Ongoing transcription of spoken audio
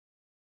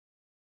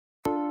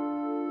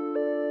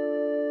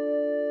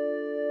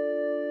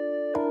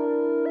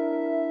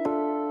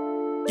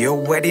You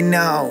already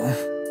know.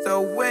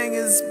 So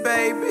wingers,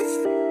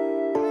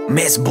 baby.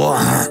 Miss Boy,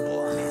 huh?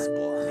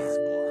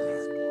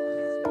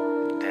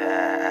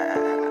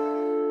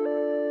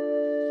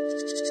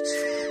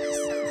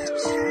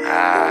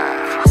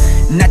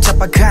 Na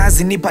chapa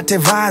kazi nipate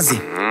vazi,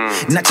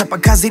 na chapa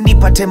kazi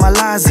nipate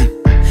malazi,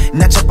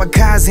 na chapa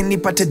kazi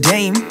nipate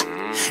dame,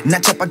 na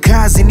chapa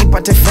kazi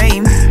nipate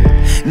fame,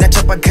 na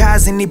chapa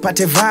kazi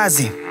nipate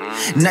vazi,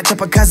 na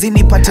chapa kazi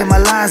nipate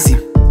malazi,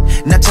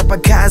 na chapa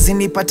kazi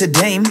nipate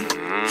dame,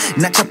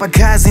 na chapa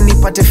kazi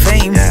nipate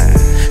fame.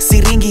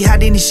 Siringi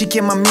hadi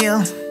nishike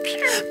mamil,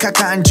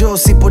 kaka njoo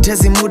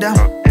sipotezi muda.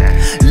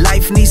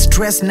 Life ni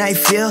stress na I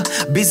feel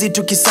busy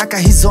tukisaka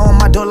hizo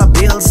 $1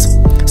 bills.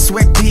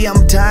 Swag pia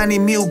mtaani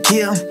meal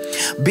kill,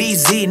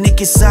 busy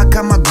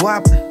nikisaka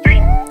magwap.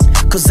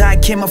 Cause I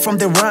came up from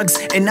the rugs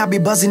and I be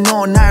buzzing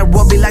on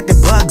Nairobi like the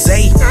bugs,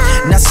 ayy.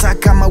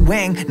 Nasaka my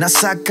wang,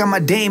 nasaka my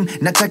dame,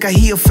 nataka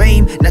hiyo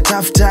fame,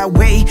 natafuta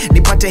way,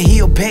 nipate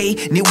hiyo pay,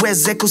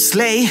 niweze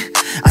kuslay.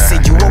 I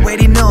said you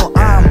already know,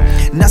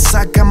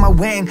 nasaka my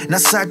wang,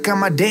 nasaka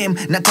my dame,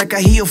 nataka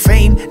hiyo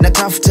fame,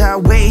 natafuta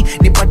way,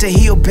 nipate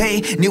hiyo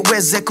pay,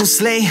 niweze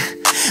kuslay.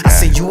 I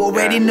said you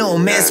already know,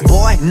 Miss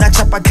Boy. Na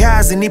chapa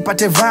kazi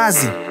nipate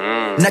vazi,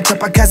 na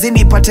chapa kazi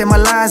nipate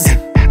malazi,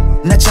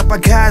 na chapa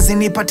kazi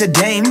nipate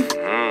dame,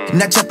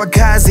 na chapa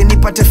kazi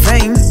nipate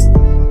fame,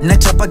 na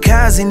chapa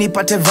kazi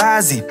nipate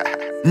vazi,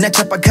 na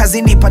chapa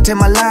kazi nipate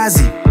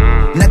malazi,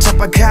 na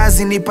chapa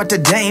kazi nipate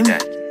dame,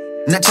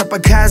 na chapa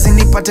kazi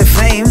nipate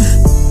fame.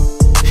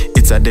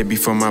 It's a day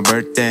before my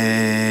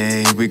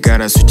birthday. We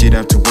gotta switch it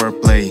up to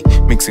wordplay.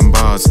 Mixing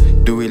bars,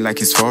 do it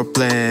like it's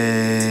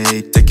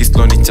foreplay. Take it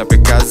slow, ni Chapa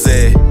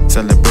Kazi.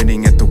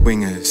 Celebrating at the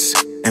wingers,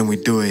 and we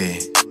do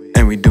it.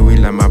 And we do it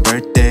like my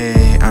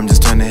birthday. I'm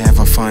just trying to have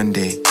a fun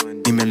day.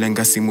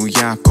 Nimelenga simu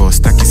yako,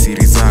 staki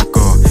siri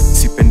zako.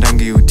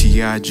 Sipendangi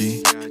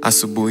utiaji.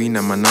 Asubuhi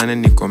na manane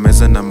niko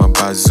meza na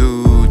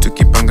mabazu.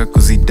 Tukipanga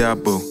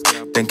kuzidabo.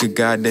 Thank you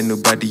God and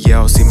nobody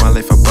else in my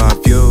life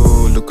above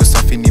you. Luko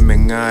safi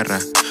nimengara,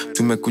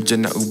 tumekuja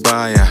na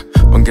ubaya.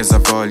 Ongeza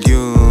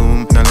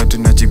volume, nalo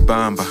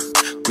tunajibamba.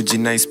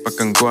 Kujinais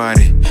paka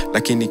ngware,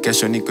 lakini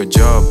kesho niko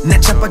job. Na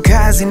chapa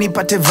kazi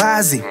nipate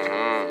vazi,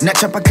 na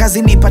chapa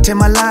kazi nipate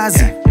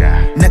malazi,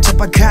 na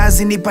chapa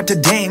kazi nipate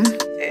dame,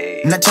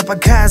 na chapa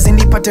kazi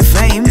nipate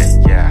fame,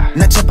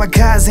 na chapa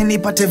kazi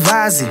nipate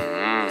vazi,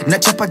 na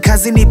chapa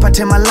kazi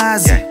nipate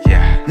malazi,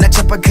 na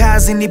chapa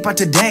kazi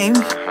nipate dame,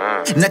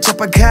 na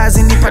chapa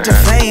kazi nipate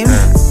fame.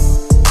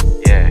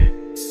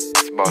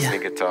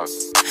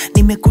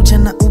 Nimekuja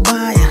na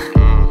ubaya,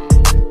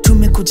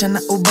 tumekuja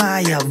na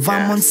ubaya.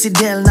 Vermon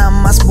Seidel na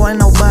Bwoy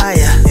na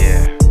ubaya.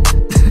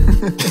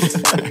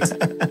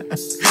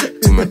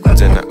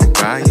 Tumekuja na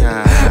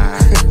ubaya,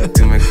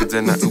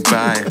 tumekuja na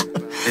ubaya.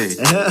 Hey,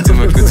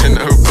 tumekuja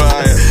na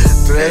ubaya.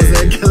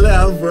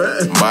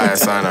 Mbaya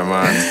sana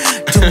man.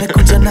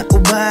 Tumekuja na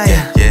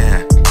ubaya,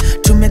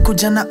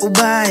 tumekuja na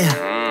ubaya,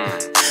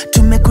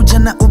 tumekuja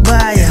na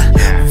ubaya.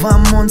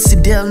 Vermon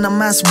Seidel na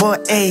Bwoy,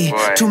 ayy.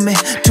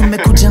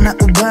 Tumekuja na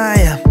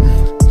ubaya,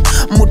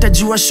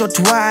 mutajua short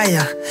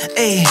wire,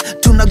 ayy.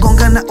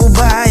 Tunagonga na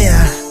ubaya.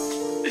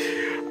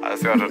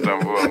 Asi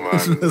watatambua man.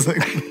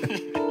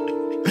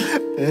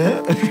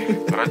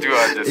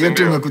 Unajua aje sio?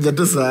 Yetu imekuja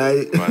tu saa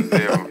hii. Manze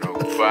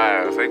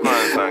ubaya. Sasa iko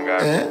na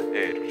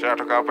ngapi?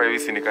 Tunatoka hapa hivi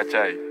si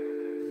nikachai.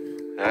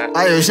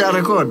 Ayo usha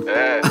record?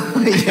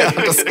 Yeah,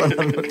 hata sikuwa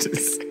na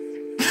notice.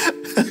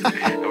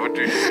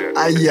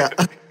 Aya. Aya.